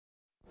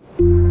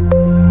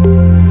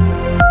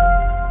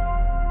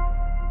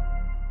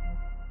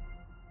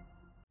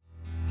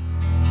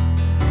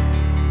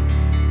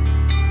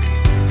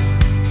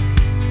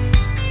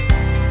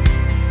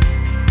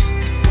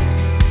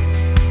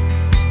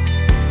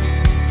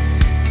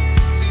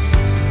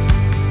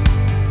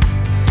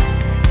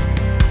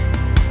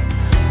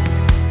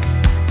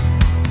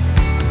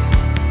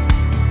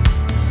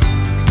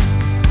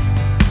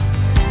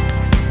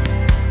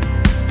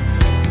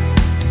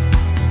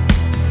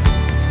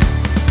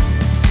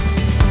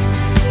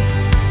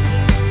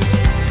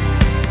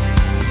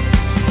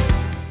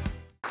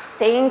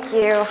Thank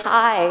you.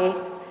 Hi.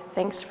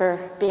 Thanks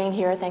for being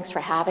here. Thanks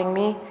for having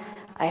me.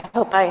 I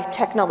hope I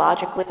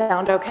technologically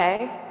sound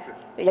okay.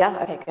 Yeah?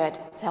 Okay, good.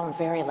 I sound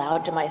very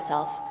loud to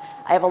myself.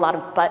 I have a lot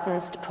of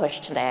buttons to push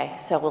today,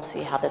 so we'll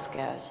see how this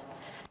goes.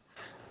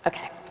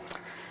 Okay.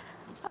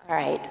 All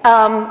right.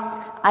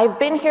 I've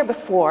been here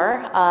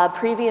before.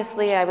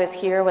 Previously, I was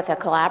here with a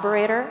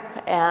collaborator,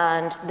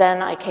 and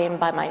then I came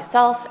by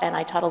myself, and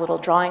I taught a little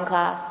drawing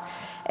class.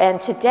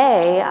 And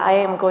today, I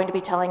am going to be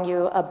telling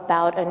you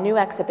about a new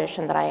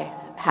exhibition that I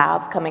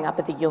have coming up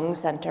at the Jung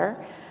Center.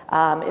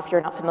 If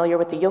you're not familiar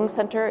with the Jung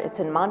Center, it's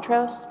in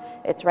Montrose.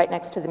 It's right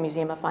next to the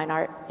Museum of Fine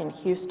Art in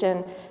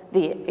Houston.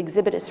 The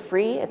exhibit is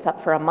free. It's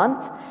up for a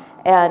month.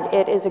 And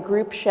it is a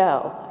group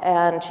show.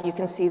 And you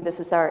can see this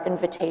is our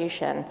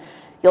invitation.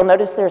 You'll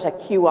notice there's a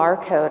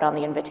QR code on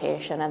the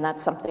invitation, and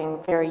that's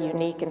something very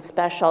unique and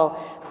special.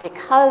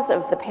 Because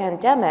of the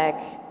pandemic,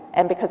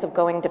 and because of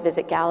going to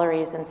visit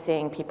galleries and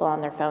seeing people on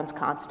their phones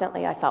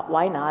constantly, I thought,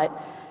 why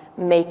not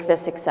make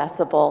this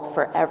accessible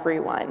for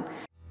everyone?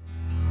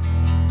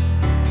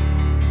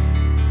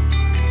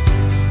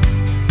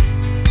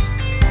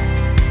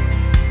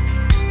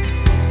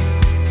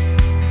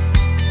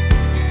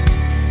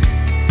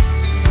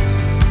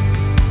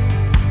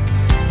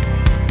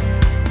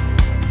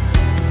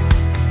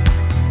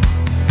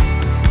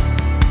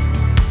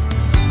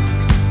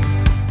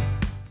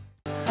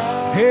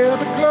 Held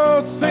her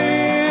close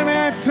and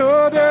I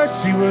told her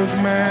she was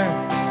mine.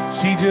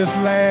 She just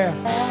laughed,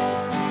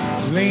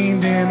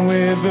 leaned in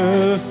with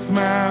a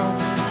smile.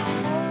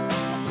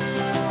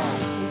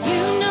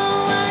 You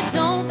know I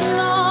don't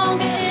belong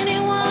to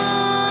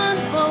anyone,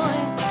 boy,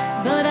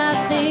 but I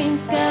think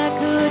I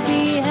could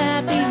be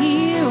happy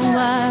here a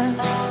while.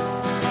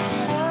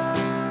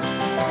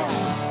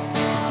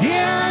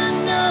 Yeah, I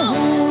know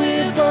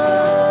we're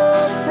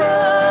both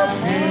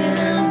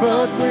broken,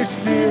 but we're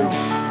still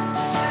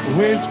a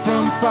ways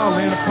from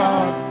falling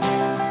apart.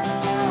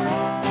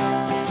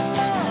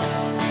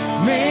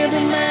 Maybe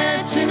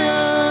matching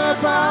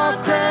up our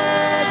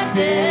cracked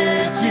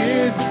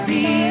edges would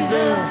be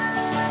the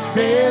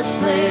best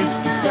place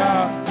to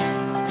start.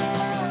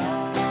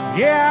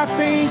 Yeah, I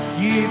think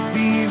it'd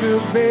be the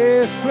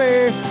best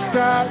place to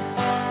start.